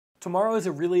Tomorrow is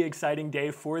a really exciting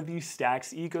day for the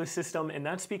Stacks ecosystem, and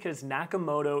that's because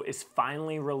Nakamoto is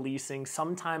finally releasing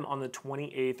sometime on the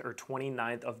 28th or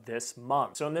 29th of this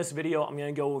month. So in this video, I'm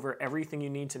going to go over everything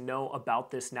you need to know about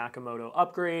this Nakamoto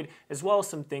upgrade, as well as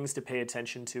some things to pay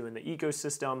attention to in the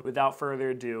ecosystem. Without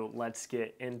further ado, let's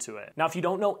get into it. Now, if you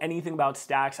don't know anything about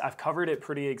Stacks, I've covered it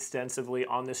pretty extensively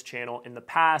on this channel in the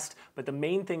past, but the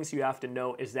main things you have to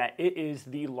know is that it is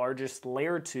the largest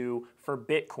layer 2 for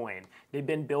Bitcoin. They've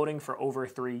been building for over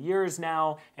 3 years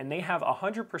now, and they have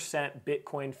 100%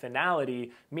 Bitcoin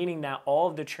finality, meaning that all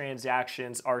of the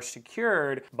transactions are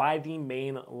secured by the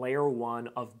main layer 1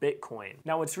 of Bitcoin.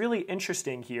 Now, what's really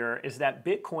interesting here is that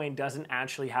Bitcoin doesn't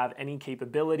actually have any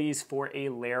capabilities for a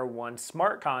layer 1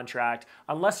 smart contract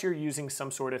unless you're using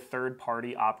some sort of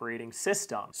third-party operating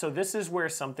system. So this is where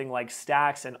something like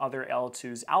Stacks and other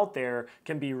L2s out there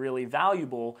can be really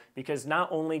valuable, because not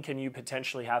only can you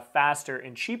potentially have faster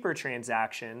and cheaper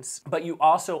transactions, but you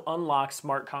also unlock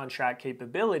smart contract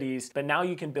capabilities, but now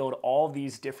you can build all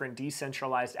these different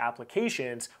decentralized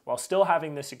applications while still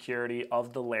having the security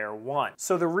of the layer 1.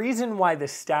 So the reason why the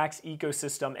Stacks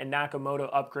ecosystem and Nakamoto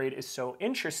upgrade is so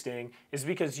interesting is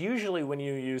because usually when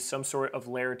you use some sort of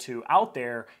layer 2 out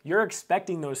there, you're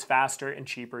expecting those faster and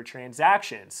cheaper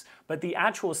transactions. But the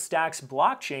actual Stacks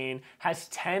blockchain has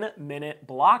 10-minute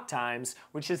block times,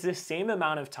 which is the same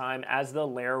amount of time as the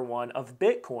layer 1 of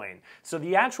Bitcoin. So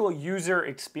the actual user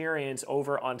experience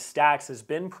over on Stacks has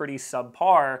been pretty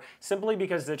subpar, simply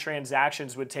because the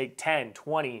transactions would take 10,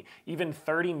 20, even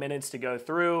 30 minutes to go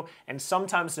through, and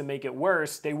sometimes, to make it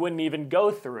worse, they wouldn't even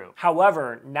go through.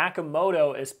 However,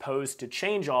 Nakamoto is posed to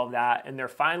change all of that, and they're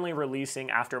finally releasing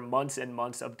after months and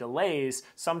months of delays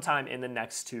sometime in the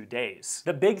next 2 days.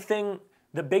 The big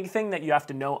thing that you have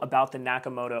to know about the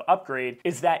Nakamoto upgrade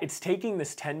is that it's taking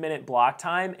this 10-minute block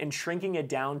time and shrinking it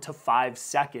down to 5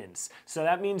 seconds. So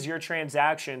that means your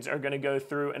transactions are going to go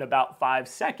through in about 5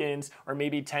 seconds, or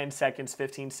maybe 10 seconds,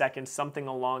 15 seconds, something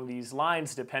along these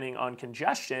lines, depending on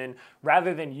congestion,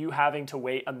 rather than you having to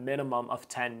wait a minimum of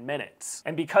 10 minutes.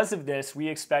 And because of this, we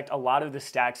expect a lot of the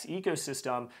Stacks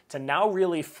ecosystem to now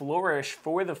really flourish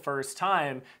for the first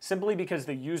time, simply because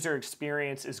the user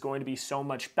experience is going to be so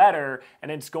much better, and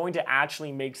it's going to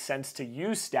actually make sense to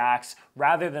use Stacks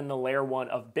rather than the layer 1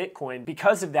 of Bitcoin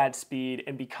because of that speed,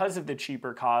 and because of the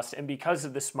cheaper cost, and because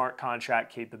of the smart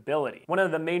contract capability. One of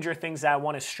the major things that I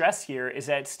want to stress here is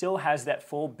that it still has that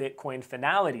full Bitcoin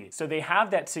finality. So they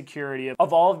have that security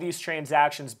of all of these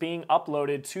transactions being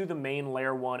uploaded to the main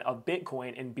layer 1 of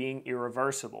Bitcoin and being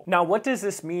irreversible. Now, what does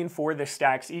this mean for the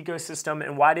Stacks ecosystem,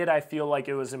 and why did I feel like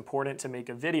it was important to make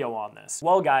a video on this?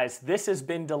 Well, guys, this has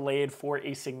been delayed for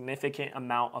a significant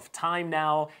amount of time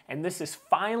now, and this is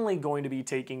finally going to be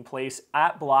taking place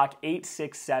at block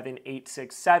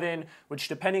 867867, which,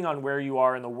 depending on where you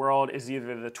are in the world, is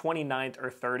either the 29th or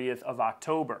 30th of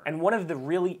October. And one of the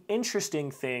really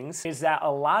interesting things is that a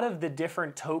lot of the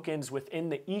different tokens within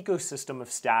the ecosystem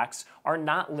of Stacks are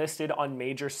not listed on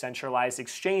major centralized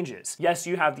exchanges. Yes,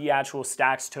 you have the actual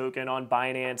Stacks token on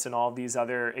Binance and all of these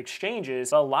other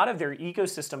exchanges, but a lot of their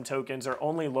ecosystem tokens are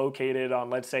only located on,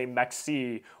 let's say,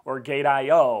 MEXC or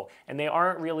Gate.io, and they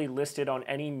aren't really listed on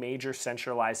any major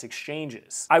centralized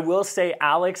exchanges. I will say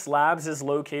Alex Labs is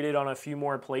located on a few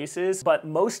more places, but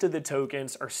most of the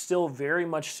tokens are still very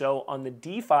much so on the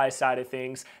DeFi side of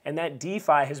things, and that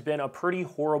DeFi has been a pretty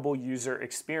horrible user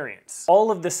experience.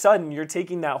 All of a sudden, you're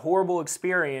taking that horrible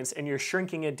experience and you're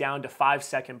shrinking it down to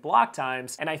 5-second block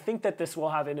times, and I think that this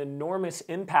will have an enormous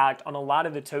impact on a lot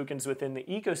of the tokens within the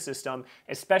ecosystem,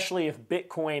 especially if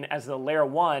Bitcoin as the layer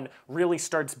 1 really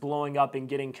starts blowing up and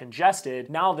getting congested.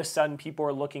 Now all of a sudden people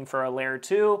are looking for a layer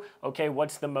 2. Okay,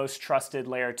 what's the most trusted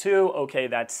layer 2? Okay,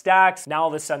 that's Stacks. Now all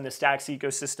of a sudden the Stacks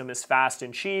ecosystem is fast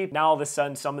and cheap. Now all of a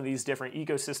sudden some of these different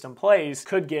ecosystem plays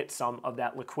could get some of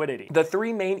that liquidity. The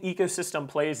 3 main ecosystem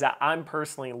plays that I'm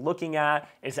personally looking at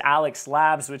is Alex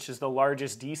Labs, which is the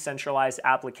largest decentralized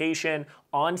application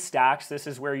on Stacks. This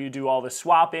is where you do all the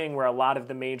swapping, where a lot of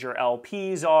the major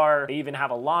LPs are. They even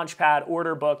have a launchpad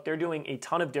order book. They're doing a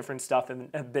ton of different stuff and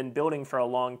have been building for a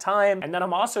long time. And then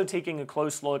I'm also taking a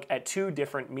close look at 2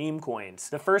 different meme coins.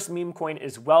 The first meme coin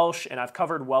is Welsh, and I've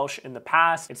covered Welsh in the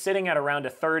past. It's sitting at around a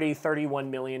 $31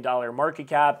 million market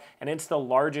cap, and it's the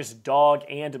largest dog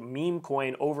and meme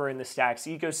coin over in the Stacks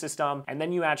ecosystem. And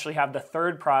then you actually have the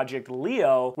third project,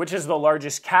 Leo, which is the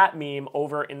largest cat meme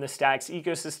over in the Stacks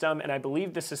ecosystem, and I believe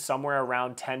believe this is somewhere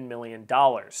around $10 million.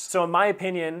 So in my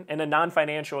opinion, in a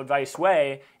non-financial advice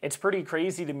way, it's pretty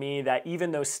crazy to me that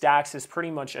even though Stacks is pretty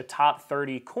much a top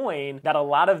 30 coin, that a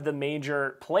lot of the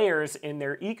major players in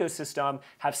their ecosystem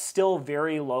have still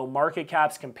very low market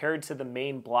caps compared to the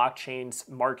main blockchain's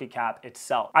market cap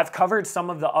itself. I've covered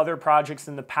some of the other projects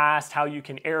in the past, how you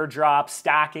can airdrop,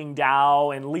 Stacking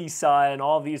DAO, and Lisa, and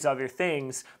all these other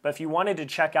things, but if you wanted to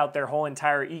check out their whole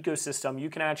entire ecosystem, you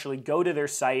can actually go to their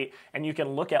site and you can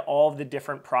look at all of the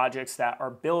different projects that are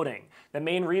building. The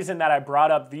main reason that I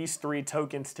brought up these 3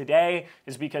 tokens today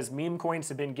is because meme coins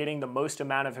have been getting the most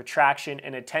amount of attraction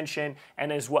and attention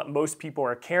and is what most people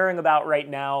are caring about right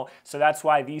now. So that's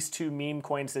why these 2 meme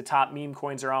coins, the top meme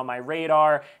coins, are on my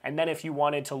radar. And then if you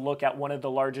wanted to look at one of the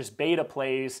largest beta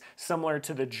plays, similar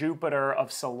to the Jupiter of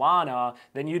Solana,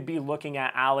 then you'd be looking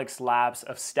at Alex Labs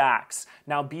of Stacks.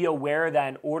 Now be aware that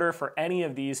in order for any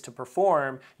of these to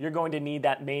perform, you're going to need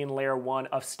that main layer 1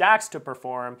 of Stacks to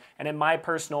perform. And in my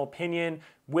personal opinion,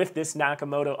 with this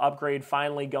Nakamoto upgrade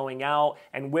finally going out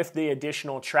and with the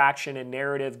additional traction and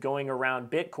narrative going around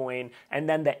Bitcoin, and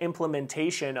then the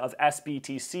implementation of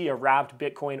SBTC, a wrapped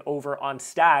Bitcoin over on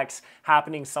Stacks,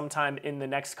 happening sometime in the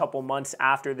next couple months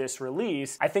after this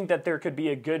release, I think that there could be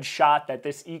a good shot that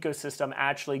this ecosystem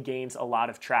actually gains a lot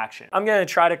of traction. I'm going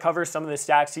to try to cover some of the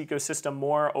Stacks ecosystem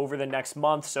more over the next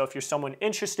month, so if you're someone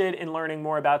interested in learning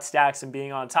more about Stacks and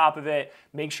being on top of it,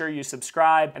 make sure you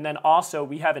subscribe. And then also,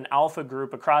 we have an alpha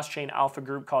group, a cross-chain alpha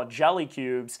group called Jelly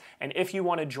Cubes, and if you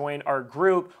want to join our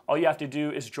group, all you have to do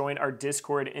is join our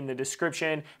Discord in the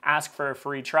description, ask for a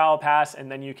free trial pass,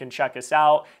 and then you can check us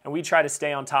out, and we try to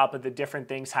stay on top of the different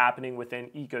things happening within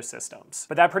ecosystems.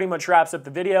 But that pretty much wraps up the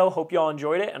video. Hope you all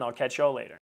enjoyed it, and I'll catch y'all later.